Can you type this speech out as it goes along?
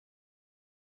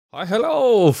Hi,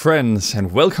 hello friends,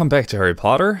 and welcome back to Harry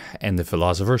Potter and the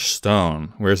Philosopher's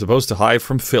Stone. We're supposed to hide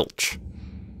from Filch.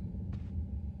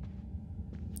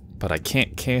 But I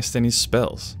can't cast any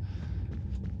spells.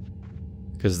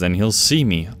 Because then he'll see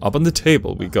me. Up on the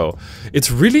table we go.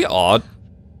 It's really odd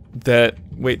that...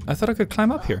 Wait, I thought I could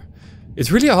climb up here.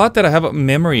 It's really odd that I have a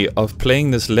memory of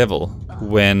playing this level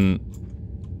when...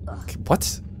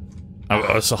 What?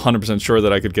 I was 100% sure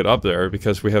that I could get up there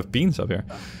because we have beans up here.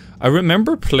 I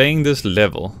remember playing this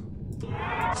level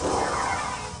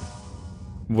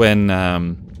when I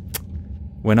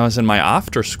was in my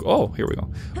after school. Oh, here we go.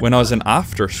 When I was in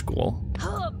after school,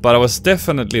 but I was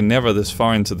definitely never this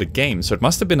far into the game, so it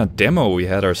must have been a demo we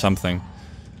had or something,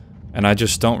 and I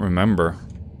just don't remember.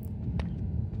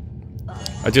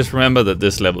 I just remember that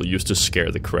this level used to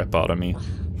scare the crap out of me.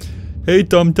 Hey,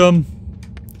 Dum Dum.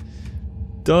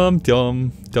 Dum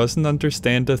Dum doesn't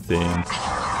understand a thing.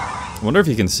 I wonder if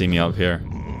you can see me up here.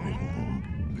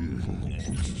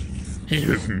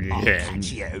 I'll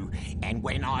catch you, and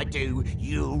when I do,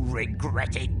 you'll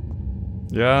regret it.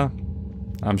 Yeah,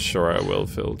 I'm sure I will,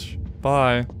 Filch.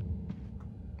 Bye.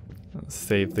 Let's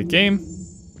save the game.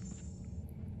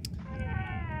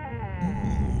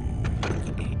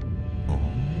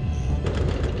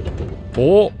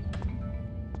 Oh!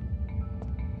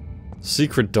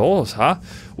 Secret doors, huh?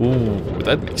 Ooh,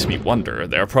 that makes me wonder.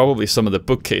 There are probably some of the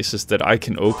bookcases that I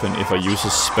can open if I use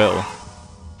a spell.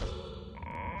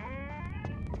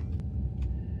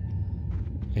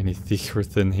 Any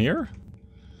secrets in here?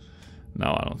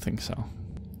 No, I don't think so.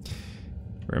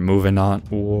 We're moving on.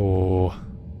 Whoa.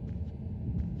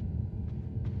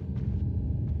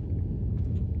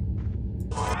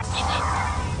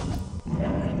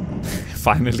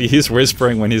 Finally, he's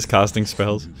whispering when he's casting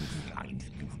spells.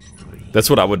 That's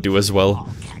what I would do as well.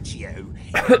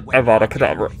 Avada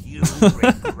Kedavra.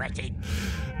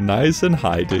 Nice and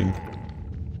hiding.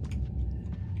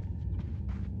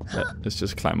 Let's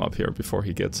just climb up here before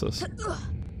he gets us.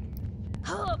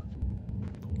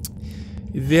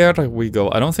 There we go.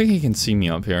 I don't think he can see me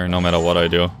up here, no matter what I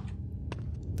do.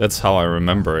 That's how I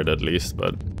remember it, at least,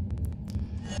 but...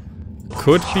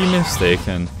 Could be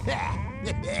mistaken.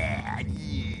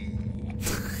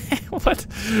 What?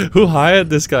 Who hired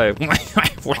this guy?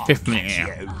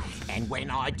 And when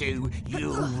I do,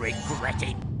 you'll regret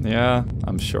it. Yeah,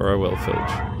 I'm sure I will,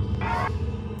 Filch.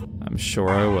 I'm sure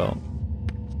I will.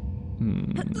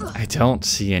 I don't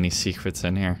see any secrets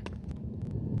in here.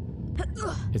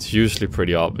 It's usually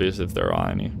pretty obvious if there are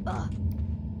any.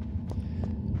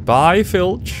 Bye,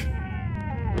 Filch.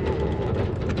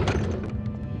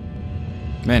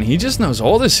 Man, he just knows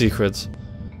all the secrets.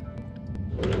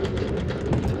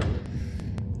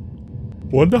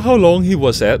 Wonder how long he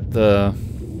was at the...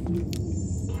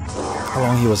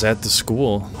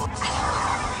 school.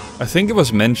 I think it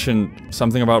was mentioned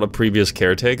something about a previous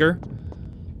caretaker.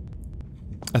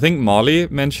 I think Molly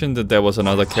mentioned that there was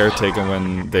another caretaker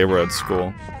when they were at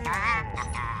school.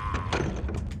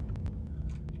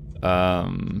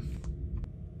 But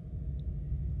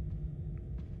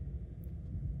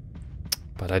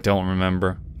I don't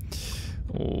remember.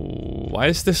 Oh, why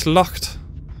is this locked?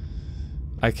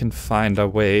 I can find a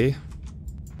way.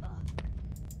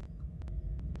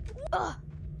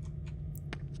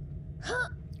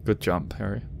 Good jump,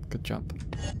 Harry. Good jump.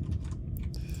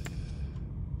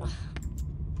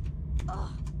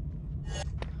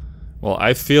 Well,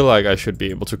 I feel like I should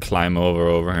be able to climb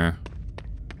over here.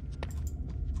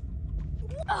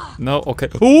 No, okay.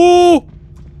 Ooh!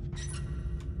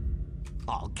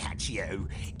 I'll catch you,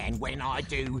 and when I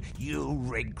do, you'll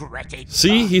regret it.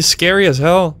 See, he's scary as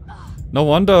hell. No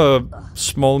wonder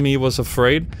small me was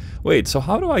afraid. Wait, so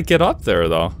how do I get up there,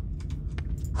 though?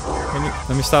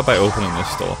 Let me start by opening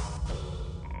this door.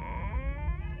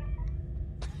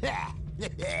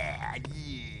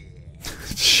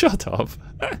 Shut up.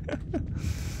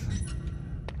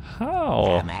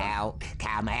 How?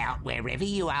 Come out, wherever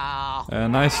you are.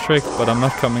 Nice trick, but I'm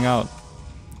not coming out.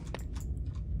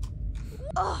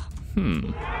 I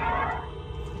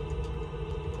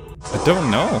don't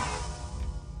know.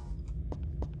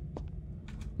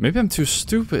 Maybe I'm too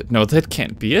stupid. No, that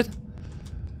can't be it.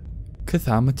 Cause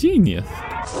I'm a genius.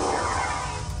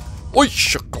 Oi,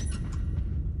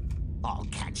 I'll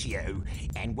catch you,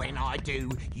 and when I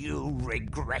do, you'll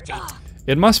regret it.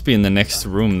 It must be in the next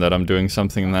room that I'm doing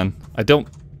something then. I don't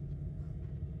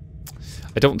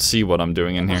see what I'm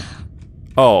doing in here.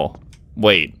 Oh,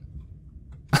 wait.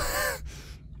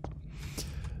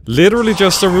 Literally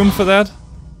just a room for that?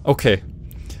 Okay.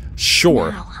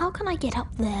 Sure. Now, how can I get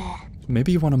up there?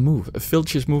 Maybe you want to move.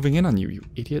 Filch is moving in on you, you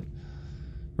idiot.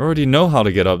 We already know how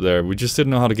to get up there. We just didn't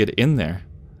know how to get in there.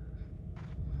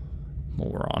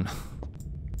 Moron.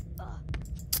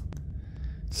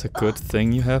 It's a good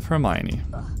thing you have Hermione.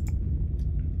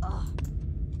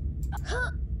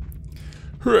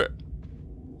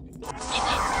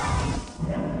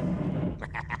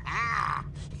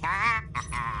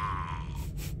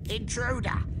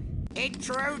 Intruder!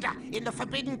 Intruder in the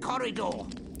forbidden corridor!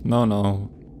 No,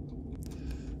 no.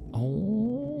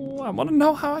 Oh, I want to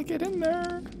know how I get in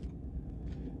there.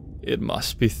 It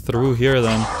must be through here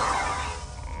then.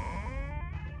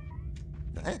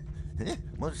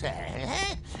 What's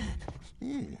that?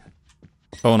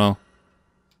 Oh no.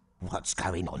 What's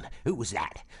going on? Who was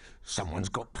that? Someone's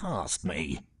got past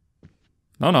me.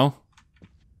 No, no.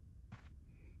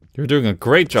 You're doing a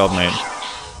great job, mate.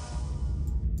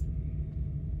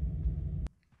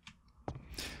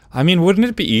 I mean, wouldn't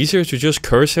it be easier to just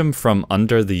curse him from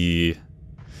under the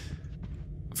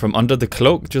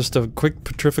cloak? Just a quick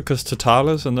Petrificus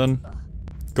Totalis and then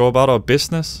go about our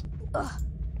business?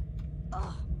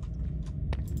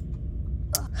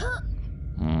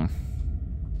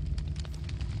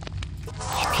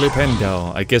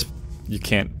 Flipendo. I guess you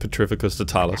can't Petrificus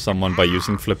Totalis someone by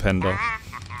using Flipendo.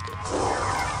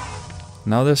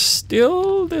 Now there's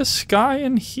still this guy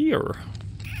in here.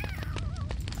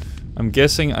 I'm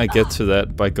guessing I get to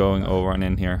that by going over and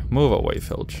in here. Move away,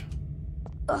 Filch.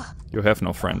 You have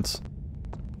no friends.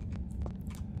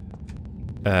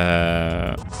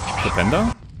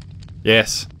 Flipendo?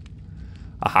 Yes.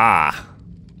 Aha!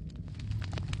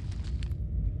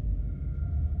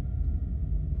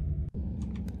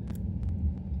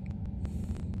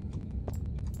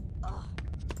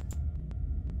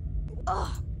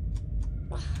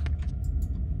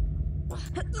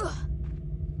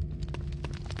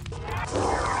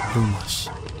 Lumos.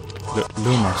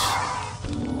 Lumos.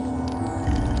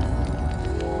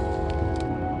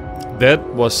 That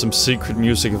was some secret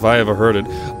music if I ever heard it.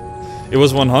 It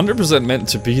was 100% meant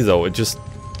to be though, it just...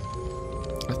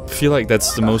 I feel like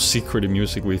that's the most secret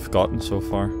music we've gotten so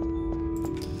far.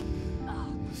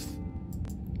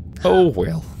 Oh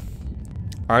well.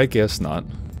 I guess not.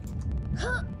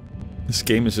 This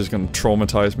game is just gonna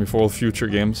traumatize me for all future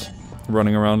games.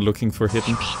 Running around looking for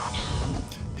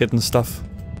hidden stuff.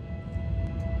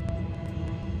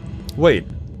 Wait.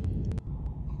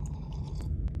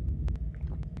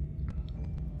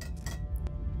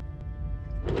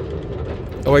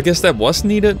 Oh, I guess that was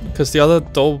needed, because the other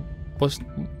door was...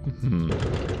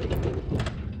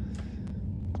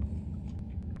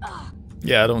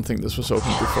 Yeah, I don't think this was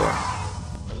open before.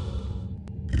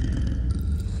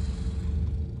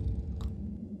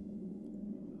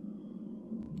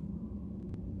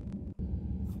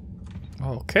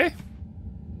 Okay.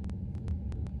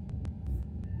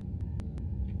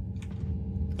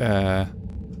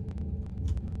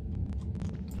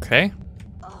 Okay.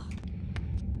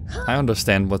 I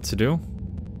understand what to do.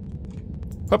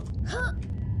 Hup.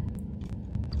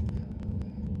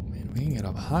 Man, we can get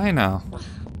up high now.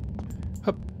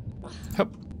 Hup.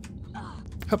 Hup.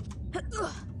 Hup.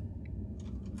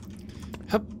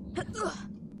 Hup.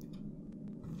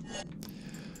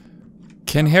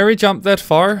 Can Harry jump that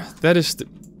far? That is the...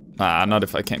 Ah, not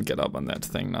if I can't get up on that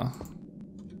thing now.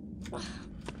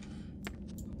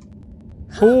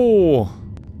 Oh!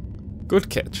 Good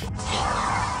catch.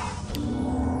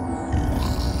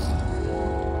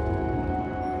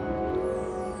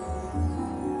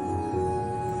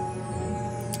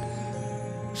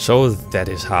 So that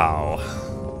is how.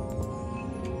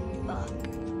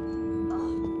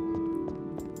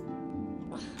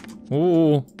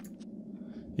 Ooh.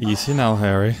 Easy now,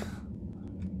 Harry.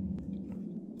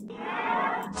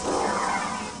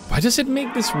 Why does it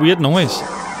make this weird noise?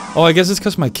 Oh, I guess it's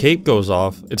because my cape goes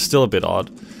off. It's still a bit odd.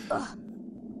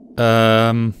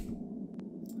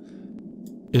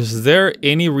 Is there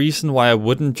any reason why I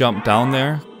wouldn't jump down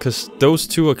there? Because those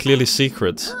two are clearly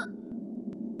secrets.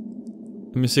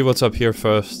 Let me see what's up here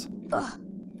first.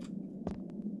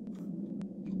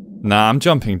 Nah, I'm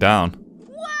jumping down.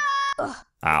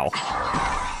 Ow.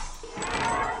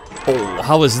 Oh,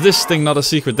 how is this thing not a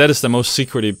secret? That is the most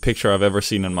secrety picture I've ever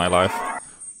seen in my life.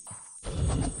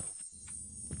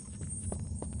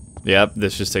 Yep,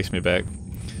 this just takes me back.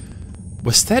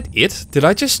 Was that it? Did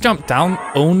I just jump down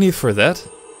only for that?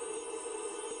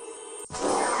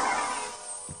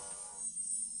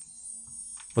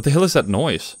 What the hell is that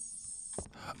noise?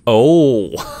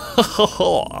 Oh!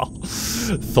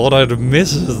 Thought I'd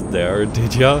miss it there,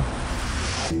 did ya?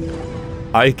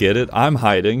 I get it, I'm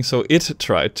hiding, so it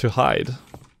tried to hide.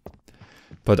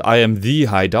 But I am the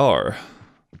hider.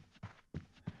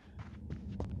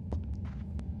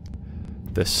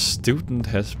 The student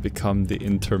has become the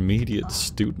intermediate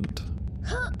student.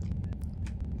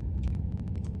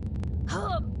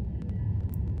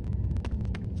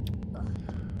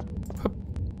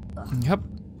 Yep.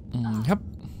 Yep.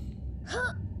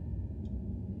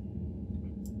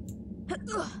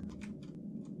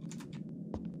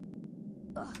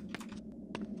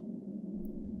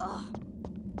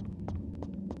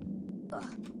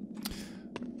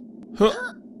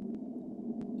 Huh.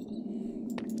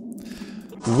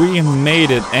 We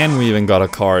made it, and we even got a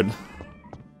card.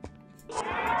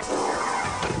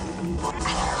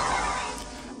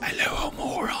 Hello,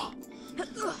 Amora.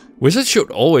 Wizards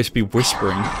should always be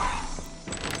whispering.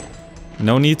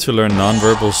 No need to learn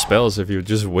non-verbal spells if you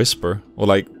just whisper, or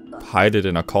like hide it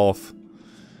in a cough.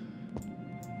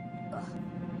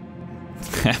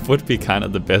 That would be kind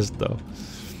of the best though.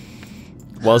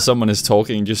 While someone is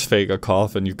talking, just fake a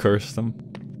cough and you curse them.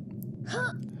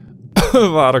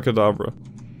 Vada Kedavra.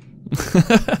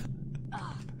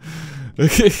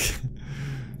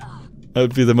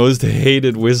 I'd be the most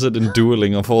hated wizard in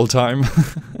dueling of all time.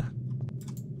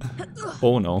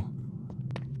 Oh no.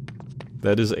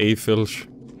 That is a filch.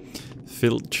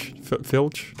 Filch?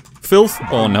 Filch? Filth?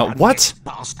 Oh no. What?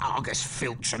 Past Argus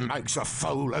Filch and makes a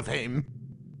fool of him.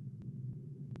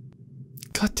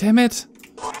 God damn it.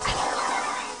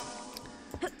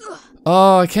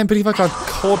 Oh, I can't believe I got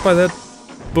caught by that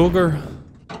booger.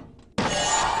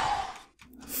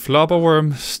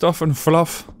 Flopperworm, stuff and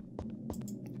fluff.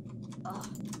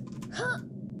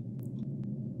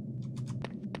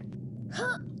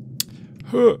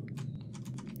 Huh.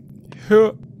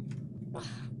 Huh.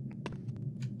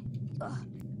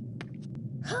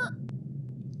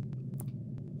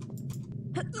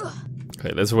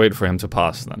 Okay, let's wait for him to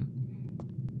pass then.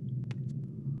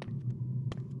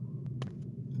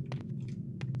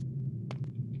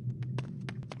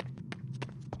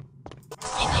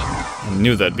 I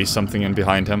knew there'd be something in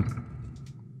behind him.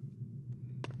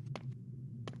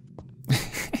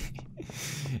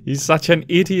 He's such an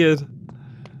idiot.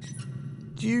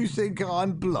 Do you think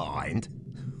I'm blind?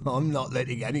 I'm not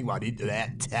letting anyone into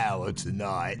that tower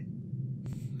tonight.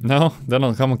 No, then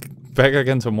I'll come back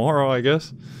again tomorrow, I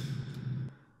guess.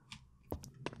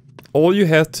 All you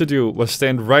had to do was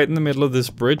stand right in the middle of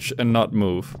this bridge and not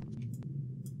move.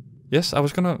 Yes, I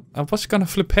was gonna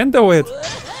flipendo it.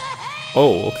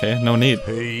 Oh, okay, no need.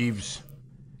 Peeves,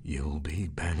 you'll be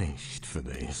banished for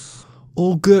this.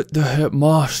 I'll get the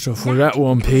headmaster for that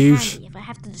one, Peeves. If I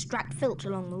have to distract Filch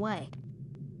along the way.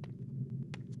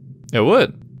 It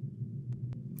would.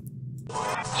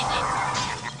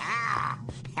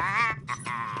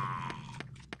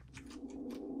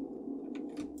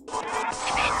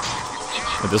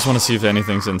 I just want to see if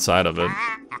anything's inside of it.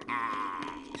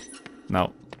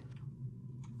 No.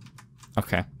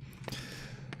 Okay.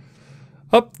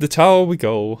 Up the tower we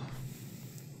go.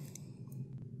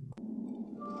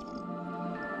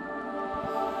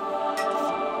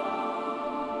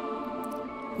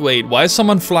 Wait, why is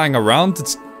someone flying around?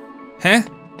 It's... Huh?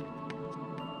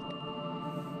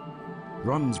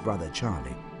 Ron's brother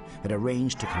Charlie had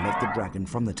arranged to collect the dragon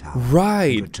from the tower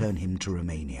Right. and return him to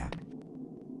Romania.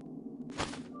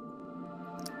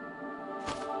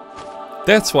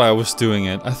 That's why I was doing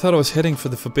it. I thought I was heading for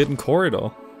the Forbidden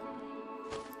Corridor.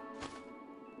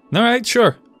 Alright,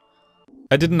 sure.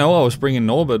 I didn't know I was bringing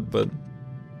Norbert, but...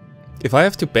 if I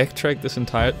have to backtrack this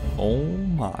entire... Oh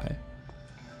my.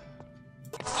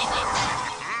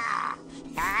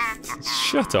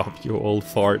 Shut up, you old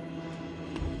fart.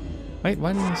 Wait,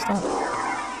 why didn't you stop?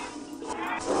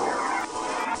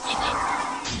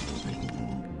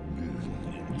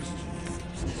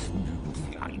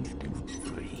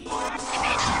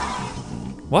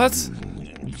 What?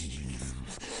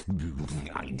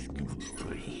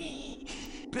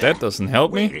 That doesn't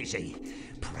help me. Where is he?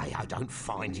 Pray I don't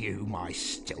find you, my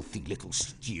stealthy little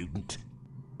student.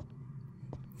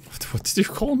 What did you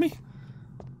call me?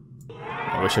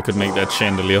 I wish I could make that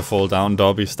chandelier fall down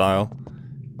Dobby style.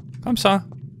 Come, sir.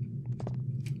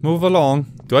 Move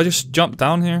along. Do I just jump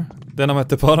down here? Then I'm at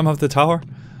the bottom of the tower?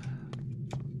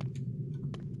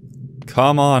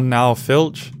 Come on now,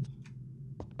 Filch.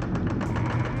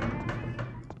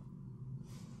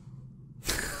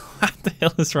 What the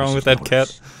hell is wrong with that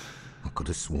cat? I could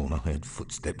have sworn I heard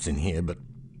footsteps in here, but...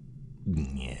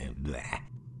 yeah, blah.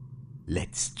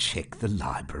 Let's check the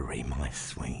library, my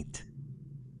sweet.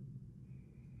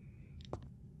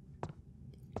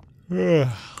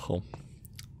 Oh.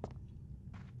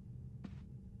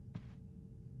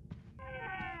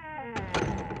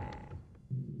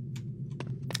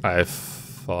 I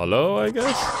follow, I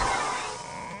guess?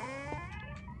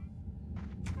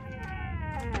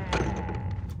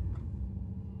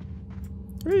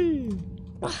 Whee.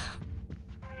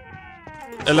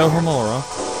 Hello, Homora.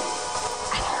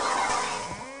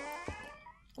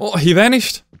 Oh, he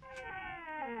vanished.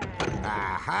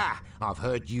 Aha! I've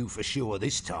heard you for sure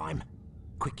this time.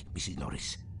 Quick, Mrs.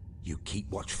 Norris. You keep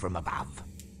watch from above.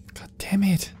 God damn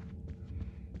it.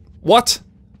 What?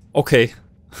 Okay.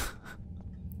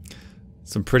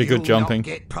 Some pretty good jumping. Not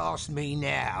get past me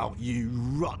now, you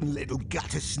rotten little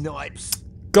gutter snipes.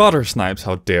 Gutter snipes,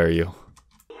 how dare you.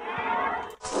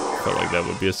 Felt like that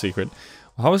would be a secret.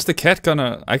 How is the cat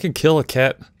gonna... I can kill a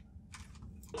cat.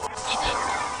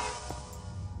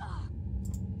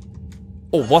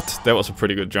 Oh, what? That was a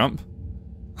pretty good jump.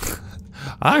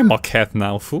 I'm a cat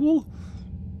now, fool.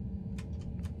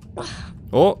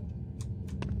 Oh.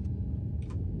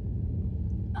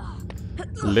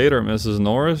 Later, Mrs.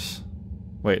 Norris.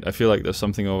 Wait, I feel like there's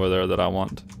something over there that I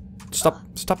want. Stop,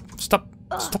 stop, stop.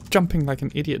 Stop jumping like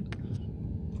an idiot.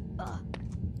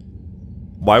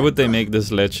 Why would they make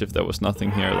this ledge if there was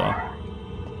nothing here, though?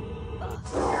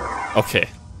 Okay.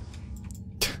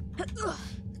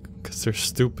 Because they're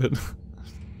stupid.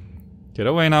 Get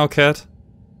away now, cat.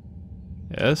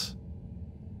 Yes?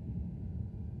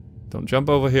 Don't jump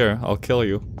over here, I'll kill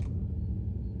you.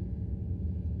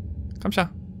 Come, Sha.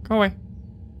 Go away.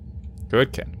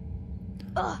 Good cat.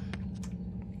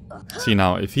 See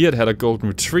now, if he had had a golden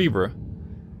retriever,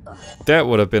 that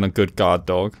would have been a good guard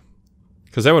dog.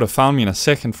 Because that would have found me in a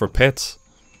second for pets.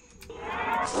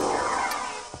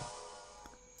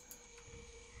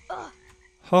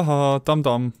 Haha, dum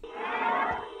dum.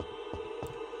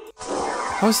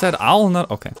 How's that owl not?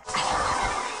 Okay.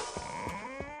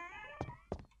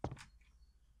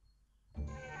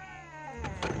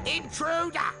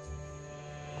 Intruder!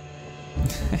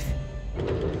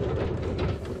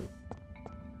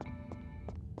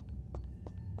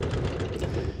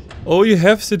 All you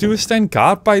have to do is stand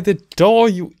guard by the door,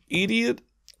 you idiot.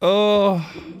 Oh.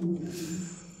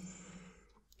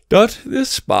 Not the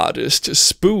smartest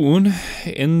spoon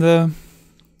in the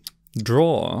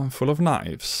drawer full of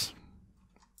knives.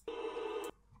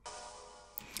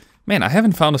 Man, I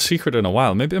haven't found a secret in a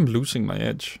while. Maybe I'm losing my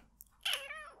edge.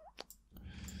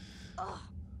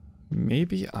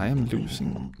 Maybe I am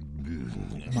losing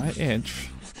my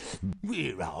edge.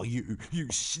 Where are you, you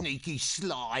sneaky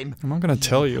slime? I'm not gonna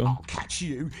tell you. I'll catch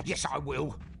you. Yes, I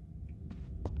will.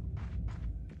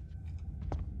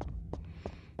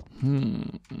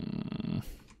 Can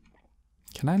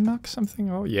I knock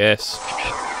something? Oh, yes.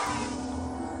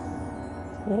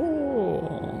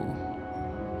 Oh.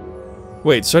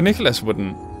 Wait, so Nicholas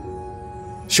wouldn't...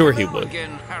 Sure he would.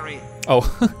 Again, Harry. Oh,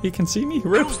 he can see me?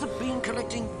 Rip. How's the bean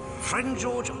collecting? Friend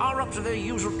George are up to their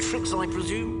usual tricks, I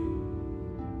presume?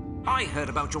 I heard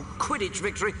about your Quidditch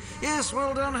victory. Yes,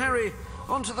 well done, Harry.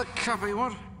 On to the cuppy,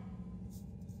 what?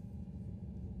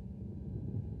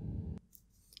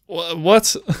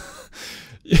 What?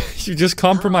 You just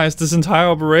compromised this entire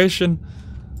operation.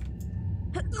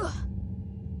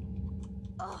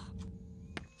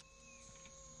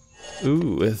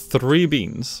 Ooh, 3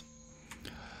 beans.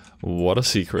 What a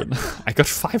secret. I got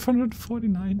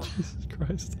 549, Jesus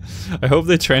Christ. I hope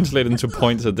they translate into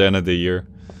points at the end of the year.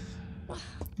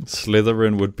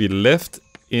 Slytherin would be left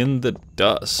in the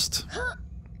dust.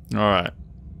 Alright.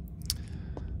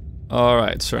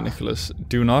 Alright, Sir Nicholas.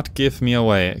 Do not give me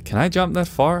away. Can I jump that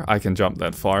far? I can jump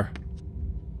that far.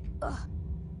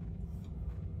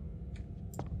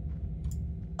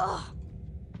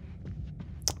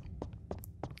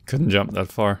 Couldn't jump that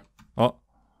far. Oh.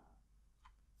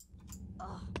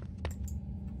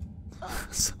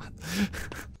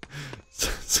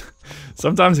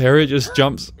 Sometimes Harry just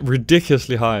jumps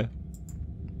ridiculously high.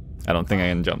 I don't think I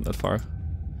can jump that far.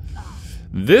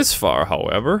 This far,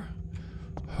 however.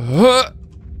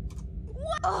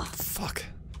 Fuck.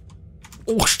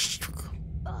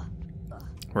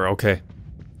 We're okay.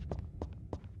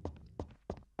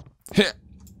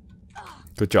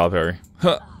 Good job, Harry.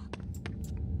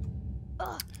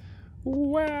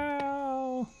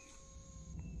 Wow.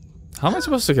 How am I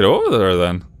supposed to get over there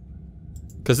then?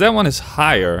 Because that one is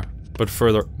higher, but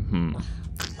further.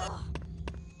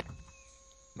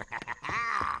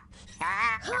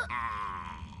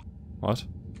 What?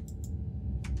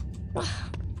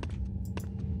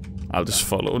 I'll just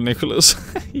follow Nicholas.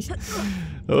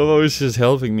 Oh, he's just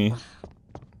helping me.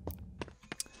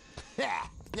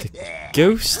 The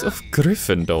ghost of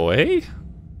Gryffindor, eh?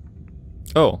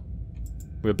 Oh,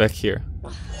 we're back here.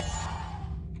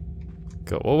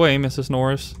 Go away, Mrs.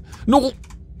 Norris. No!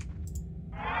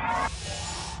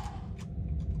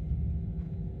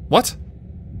 What?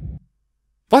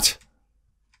 What?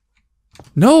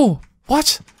 No!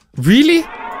 What? Really?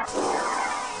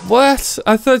 What?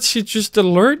 I thought she'd just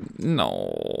alert?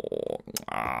 No.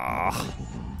 Ah.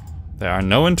 There are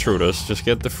no intruders. Just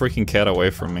get the freaking cat away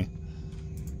from me.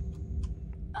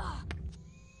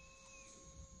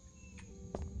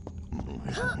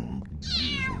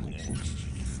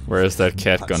 Where is that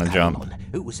cat gonna jump? On?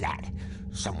 Who was that?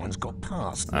 Someone's got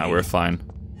past me. Ah, we're fine.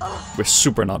 We're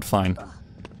super not fine.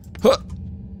 Huh.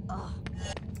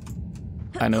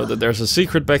 I know that there's a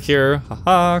secret back here.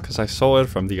 Haha, because I saw it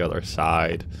from the other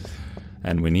side.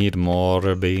 And we need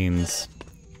more beans.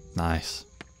 Nice.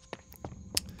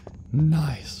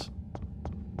 Nice.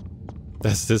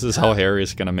 This is how Harry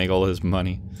is gonna make all his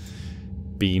money.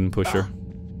 Bean pusher.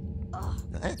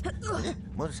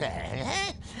 What's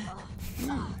that?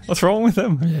 What's wrong with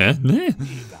him? Yeah.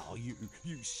 Oh, you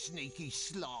sneaky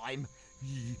slime.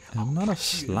 I'm not a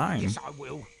slime. Yes, I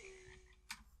will.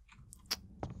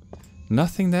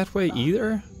 Nothing that way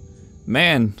either?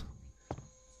 Man.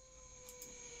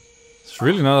 There's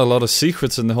really not a lot of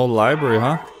secrets in the whole library,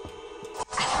 huh?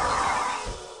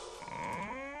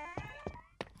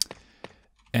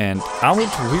 And out we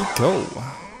go.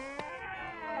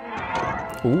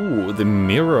 Ooh, the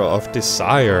mirror of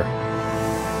desire.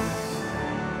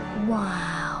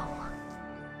 Wow.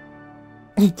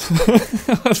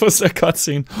 What was that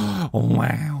cutscene?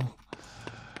 Wow.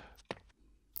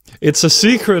 It's a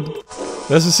secret.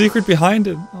 There's a secret behind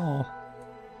it. Oh.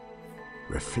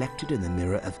 Reflected in the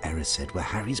mirror of Erised were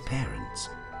Harry's parents,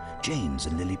 James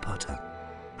and Lily Potter.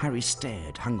 Harry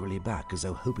stared hungrily back as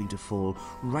though hoping to fall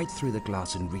right through the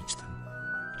glass and reach them.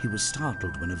 He was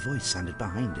startled when a voice sounded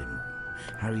behind him.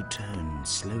 Harry turned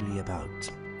slowly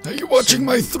about. Are you watching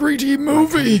my 3D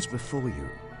movie? My parents before you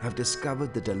have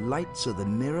discovered the delights of the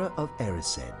mirror of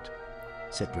Erised,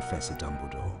 said Professor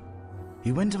Dumbledore.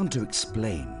 He went on to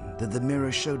explain that the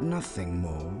mirror showed nothing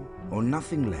more or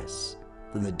nothing less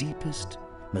than the deepest,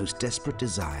 most desperate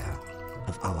desire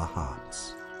of our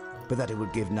hearts, but that it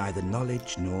would give neither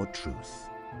knowledge nor truth.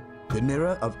 The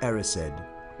mirror of Erised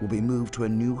will be moved to a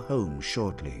new home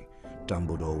shortly,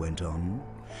 Dumbledore went on,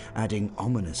 adding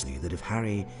ominously that if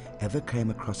Harry ever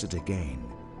came across it again,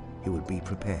 he would be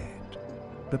prepared.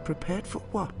 But prepared for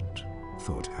what?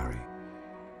 Thought Harry.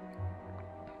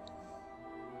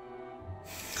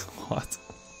 What?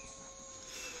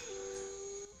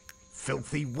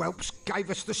 Filthy whelps gave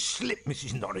us the slip,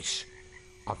 Mrs. Norris.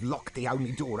 I've locked the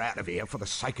only door out of here for the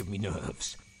sake of me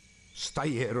nerves. Stay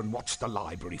here and watch the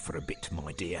library for a bit,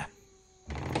 my dear.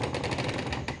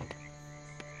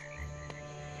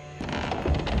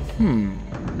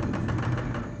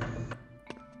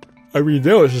 I mean,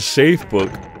 there was a safe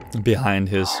book behind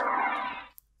his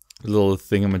little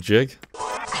thingamajig.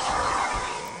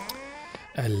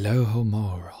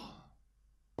 Alohomora.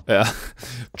 Yeah.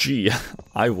 Gee,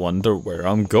 I wonder where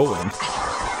I'm going.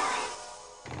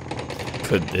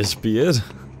 Could this be it?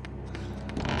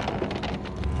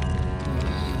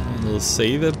 We'll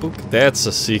save that book. That's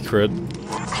a secret.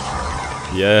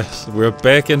 Yes, we're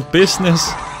back in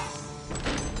business.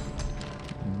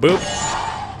 Boop.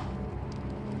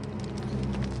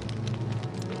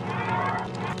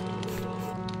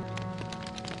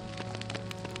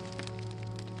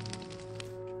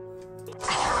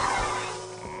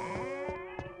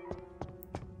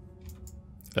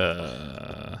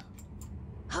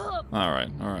 Alright.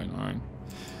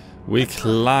 We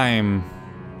climb.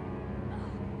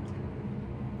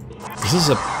 This is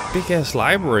a big-ass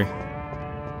library.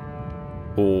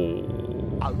 Oh.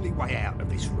 Only way out of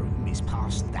this room is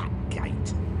past that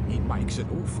gate. It makes an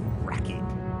awful racket.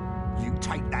 You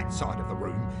take that side of the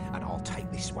room, and I'll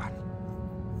take this one.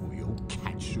 We'll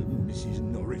catch them, Mrs.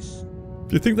 Norris.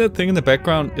 Do you think that thing in the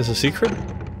background is a secret?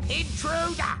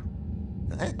 Intruder!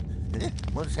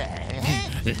 What's that?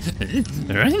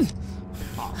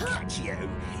 I'll catch you,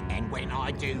 and when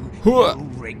I do, you'll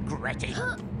regret it.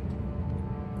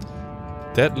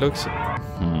 That looks...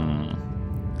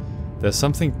 There's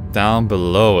something down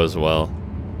below as well.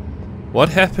 What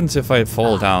happens if I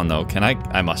fall down though? Can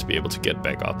I must be able to get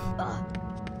back up.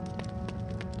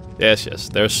 Yes,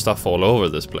 there's stuff all over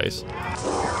this place.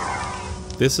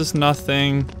 This is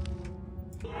nothing.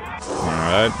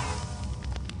 Alright.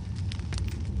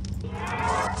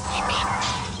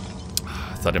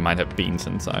 I thought it might have beans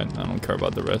inside. I don't care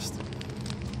about the rest.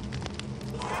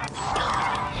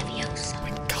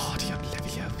 Wingardium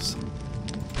Leviosa.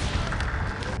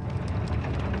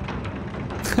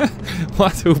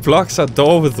 What? Who blocks a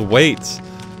door with weights?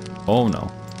 Oh no.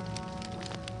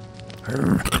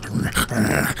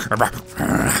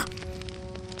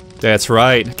 That's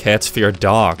right. Cats fear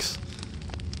dogs.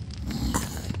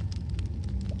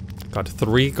 Got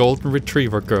 3 golden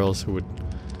retriever girls who would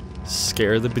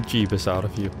scare the bejeebus out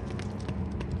of you.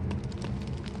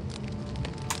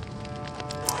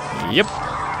 Yep.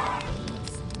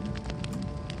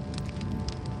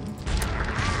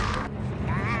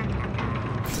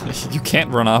 You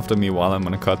can't run after me while I'm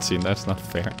in a cutscene. That's not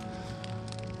fair.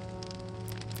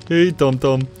 Hey, Dum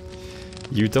Dum.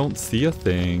 You don't see a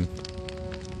thing.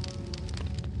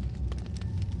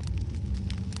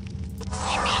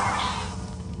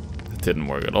 It didn't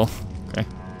work at all. Okay.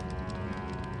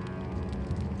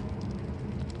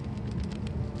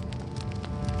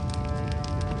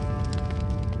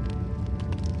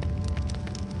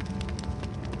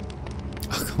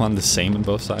 Oh, come on, the same on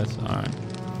both sides? Alright.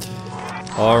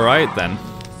 Alright then.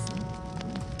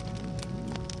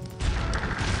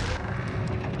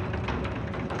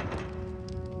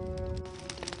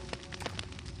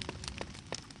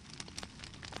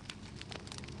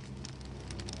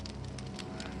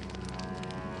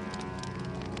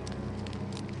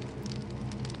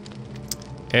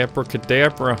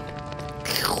 Abracadabra.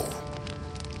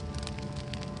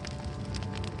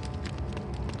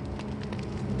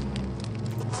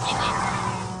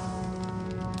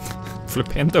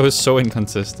 Flipendo is so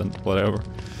inconsistent, whatever.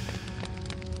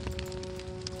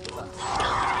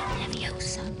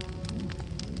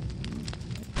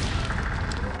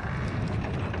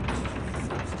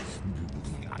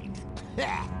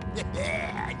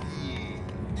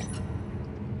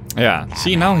 Yeah,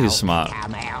 see, now he's smart.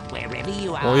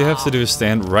 All you have to do is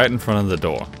stand right in front of the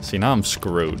door. See, now I'm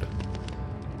screwed.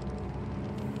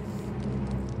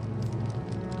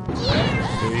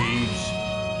 Thieves,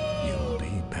 you'll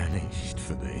be punished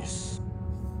for this.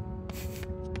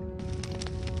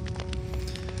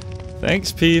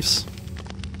 Thanks, Peeves.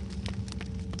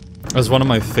 That was one of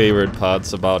my favorite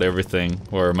parts about everything,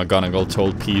 where McGonagall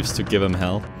told Peeves to give him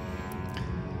hell.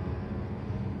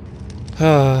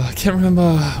 I can't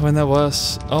remember when that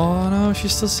was. Oh no,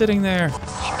 she's still sitting there.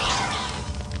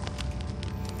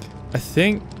 I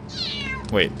think...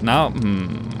 Wait, now...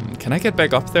 can I get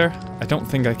back up there? I don't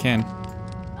think I can.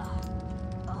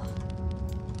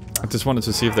 I just wanted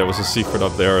to see if there was a secret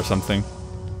up there or something.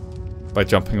 By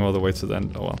jumping all the way to the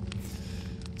end. Oh well.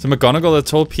 So McGonagall that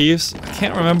told Peeves... I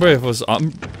can't remember if it was...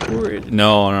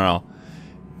 No.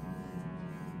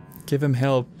 Give him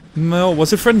help. No,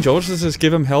 was it Fred and George that says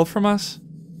give him hell from us?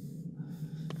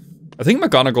 I think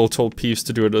McGonagall told Peeves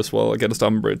to do it as well against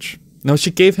Umbridge. No,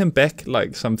 she gave him back,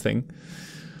 like, something.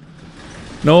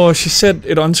 No, she said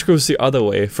it unscrews the other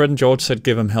way. Fred and George said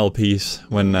give him hell, Peeves,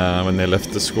 when they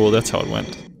left the school. That's how it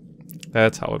went.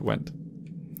 That's how it went.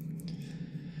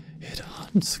 It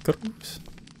unscrews.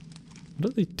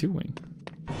 What are they doing?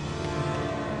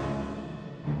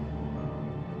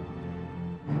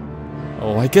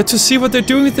 Oh, I get to see what they're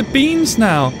doing with the beams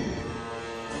now.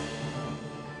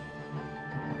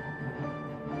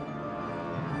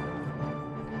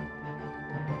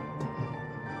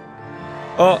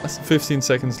 Oh, 15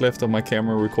 seconds left on my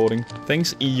camera recording.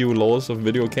 Thanks, EU laws of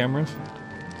video cameras.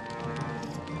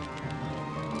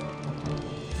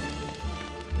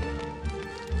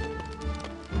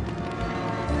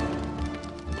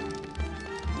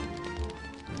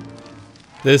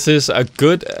 This is a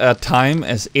good time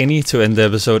as any to end the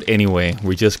episode anyway.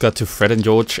 We just got to Fred and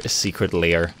George's secret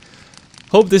lair.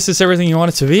 Hope this is everything you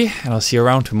want it to be, and I'll see you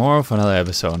around tomorrow for another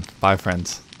episode. Bye,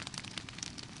 friends.